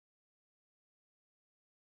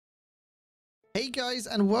Hey guys,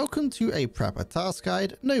 and welcome to a Prapor task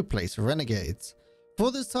guide, no place for renegades. For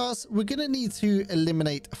this task, we're going to need to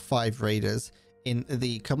eliminate 5 raiders in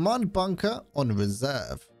the command bunker on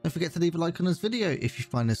reserve. Don't forget to leave a like on this video if you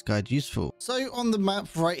find this guide useful. So on the map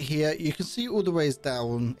right here, you can see all the ways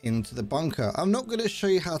down into the bunker. I'm not going to show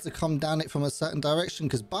you how to come down it from a certain direction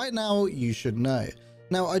because by now you should know.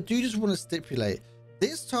 Now I do just want to stipulate,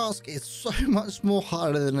 this task is so much more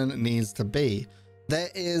harder than it needs to be.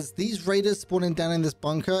 These raiders spawning down in this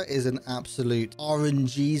bunker is an absolute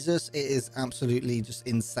RNGesus. It is absolutely just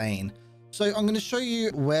insane. So I'm going to show you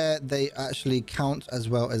where they actually count as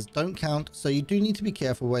well as don't count. So you do need to be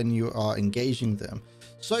careful when you are engaging them.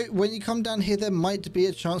 So when you come down here, there might be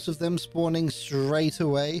a chance of them spawning straight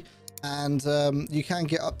away. And you can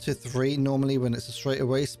get up to 3 normally when it's a straight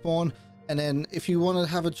away spawn. And then if you want to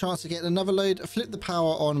have a chance to get another load, flip the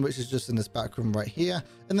power on, which is just in this back room right here.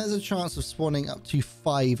 And there's a chance of spawning up to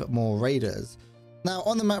 5 more raiders. Now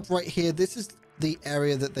on the map right here, this is the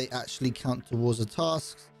area that they actually count towards the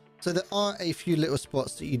tasks. So there are a few little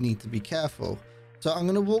spots that you need to be careful. So I'm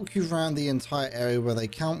going to walk you around the entire area where they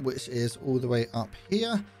count, which is all the way up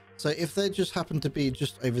here. So if they just happen to be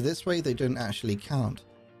just over this way, they don't actually count.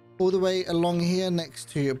 All the way along here next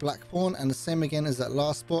to Blackbourne, and the same again as that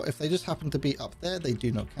last spot, if they just happen to be up there, they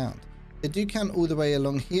do not count. They do count all the way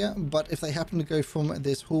along here, but if they happen to go from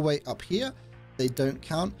this hallway up here, they don't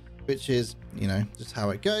count, which is, you know, just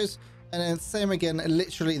how it goes. And then same again,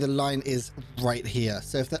 literally the line is right here.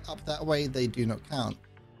 So if they're up that way, they do not count.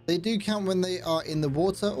 They do count when they are in the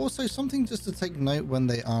water. Also something just to take note, when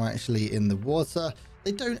they are actually in the water,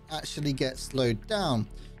 they don't actually get slowed down.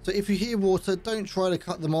 So if you hear water, don't try to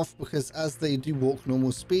cut them off, because as they do walk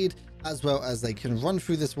normal speed, as well as they can run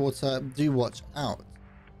through this water, do watch out.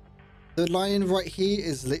 The line right here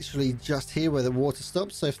is literally just here where the water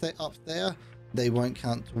stops. So if they're up there, they won't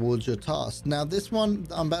count towards your task. Now this one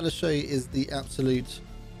that I'm about to show you is the absolute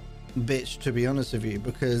bitch, to be honest with you,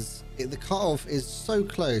 because the cutoff is so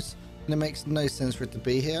close and it makes no sense for it to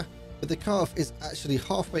be here. But the cutoff is actually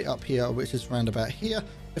halfway up here, which is round about here.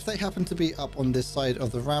 If they happen to be up on this side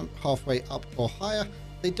of the ramp, halfway up or higher,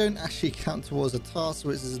 they don't actually count towards a task,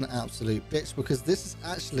 which is an absolute bitch, because this is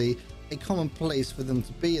actually a common place for them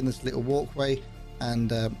to be in this little walkway.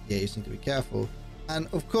 And yeah, you just need to be careful. And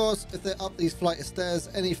of course, if they're up these flight of stairs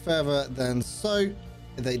any further than so,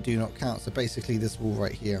 they do not count. So basically this wall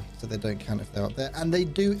right here, so they don't count if they're up there. And they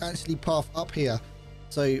do actually path up here.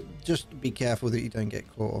 So just be careful that you don't get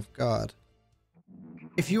caught off guard.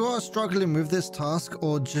 If you are struggling with this task,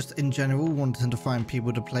 or just in general wanting to find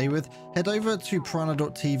people to play with, head over to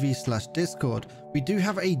piranha.tv/discord. We do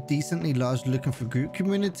have a decently large looking for group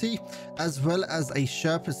community, as well as a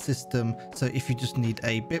Sherpa system. So if you just need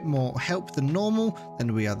a bit more help than normal,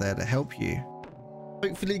 then we are there to help you.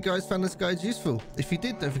 Hopefully you guys found this guide useful. If you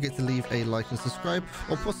did, don't forget to leave a like and subscribe,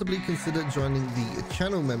 or possibly consider joining the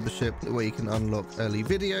channel membership, where you can unlock early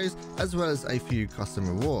videos as well as a few custom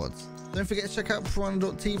rewards. Don't forget to check out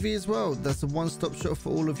Piranha.tv as well. That's a one-stop shop for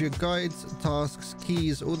all of your guides, tasks,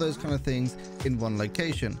 keys, all those kind of things in one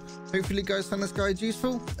location. Hopefully you guys found this guide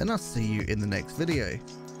useful, and I'll see you in the next video.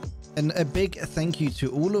 And a big thank you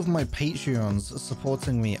to all of my Patreons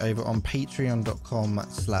supporting me over on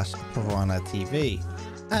patreon.com/PiranhaTV.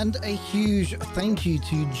 And a huge thank you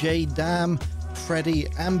to J Dam, Freddy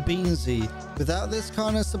and Beansy. Without this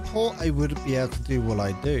kind of support, I wouldn't be able to do what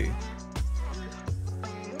I do.